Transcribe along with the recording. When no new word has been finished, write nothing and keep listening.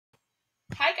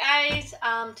Hi guys,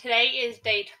 today is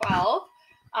day 12.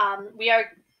 We are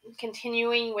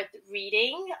continuing with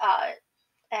reading,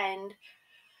 and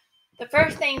the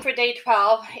first thing for day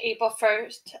 12, April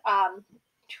 1st,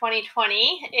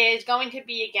 2020, is going to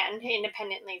be again to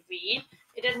independently read.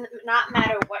 It does not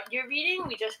matter what you're reading,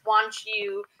 we just want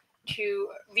you to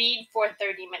read for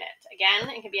 30 minutes. Again,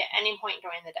 it can be at any point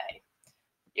during the day.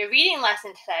 Your reading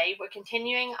lesson today, we're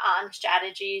continuing on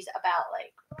strategies about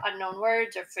unknown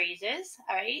words or phrases.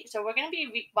 All right, so we're going to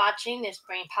be watching this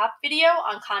brain pop video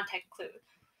on context clue.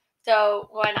 So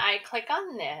when I click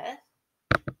on this,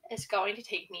 it's going to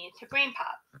take me to brain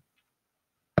pop.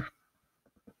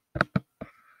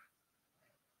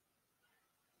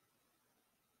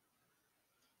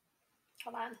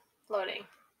 Hold on, loading.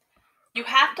 You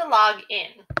have to log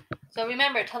in. So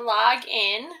remember to log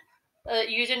in. The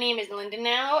username is Linda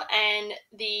now, and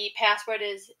the password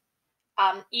is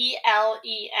ELEM.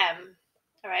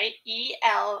 All right,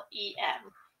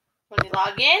 ELEM. When you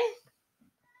log in,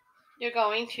 you're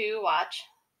going to watch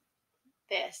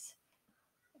this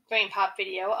brain pop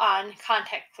video on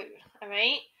context clues. All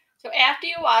right. So after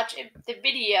you watch the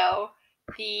video,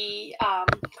 the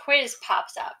quiz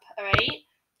pops up. All right.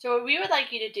 So what we would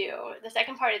like you to do, the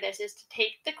second part of this, is to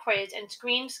take the quiz and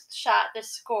screenshot the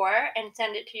score and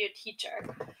send it to your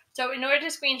teacher. So in order to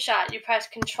screenshot, you press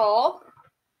Control,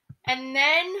 and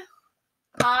then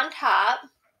on top,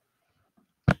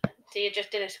 see, you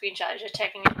just did a screenshot. I was just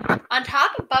checking it. On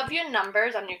top, above your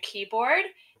numbers on your keyboard,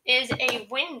 is a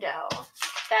window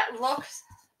that looks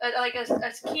like a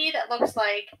key that looks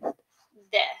like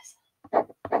this.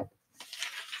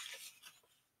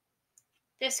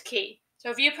 This key. So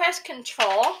if you press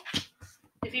Control,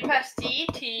 if you press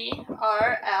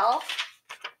CTRL,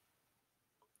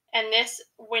 and this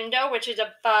window, which is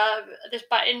above this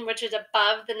button, which is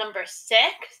above the number 6,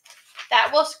 that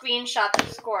will screenshot the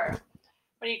score.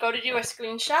 When you go to do a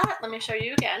screenshot, let me show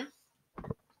you again.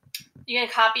 You can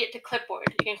copy it to clipboard.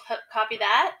 You can copy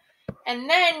that, and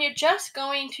then you're just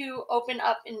going to open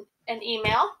up an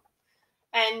email,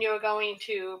 and you're going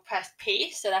to press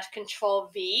paste. So that's Control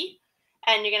V,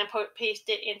 and you're going to paste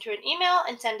it into an email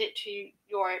and send it to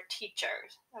your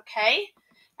teachers. Okay,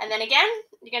 and then again,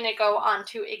 you're going to go on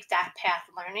to Exact Path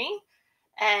Learning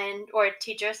or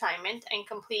teacher assignment and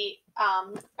complete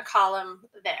a column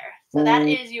there. So that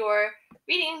is your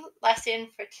reading lesson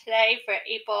for today for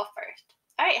April 1st.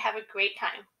 All right, have a great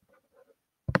time.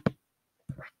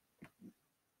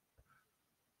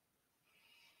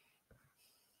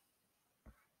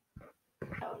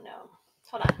 Oh no,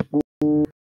 hold on.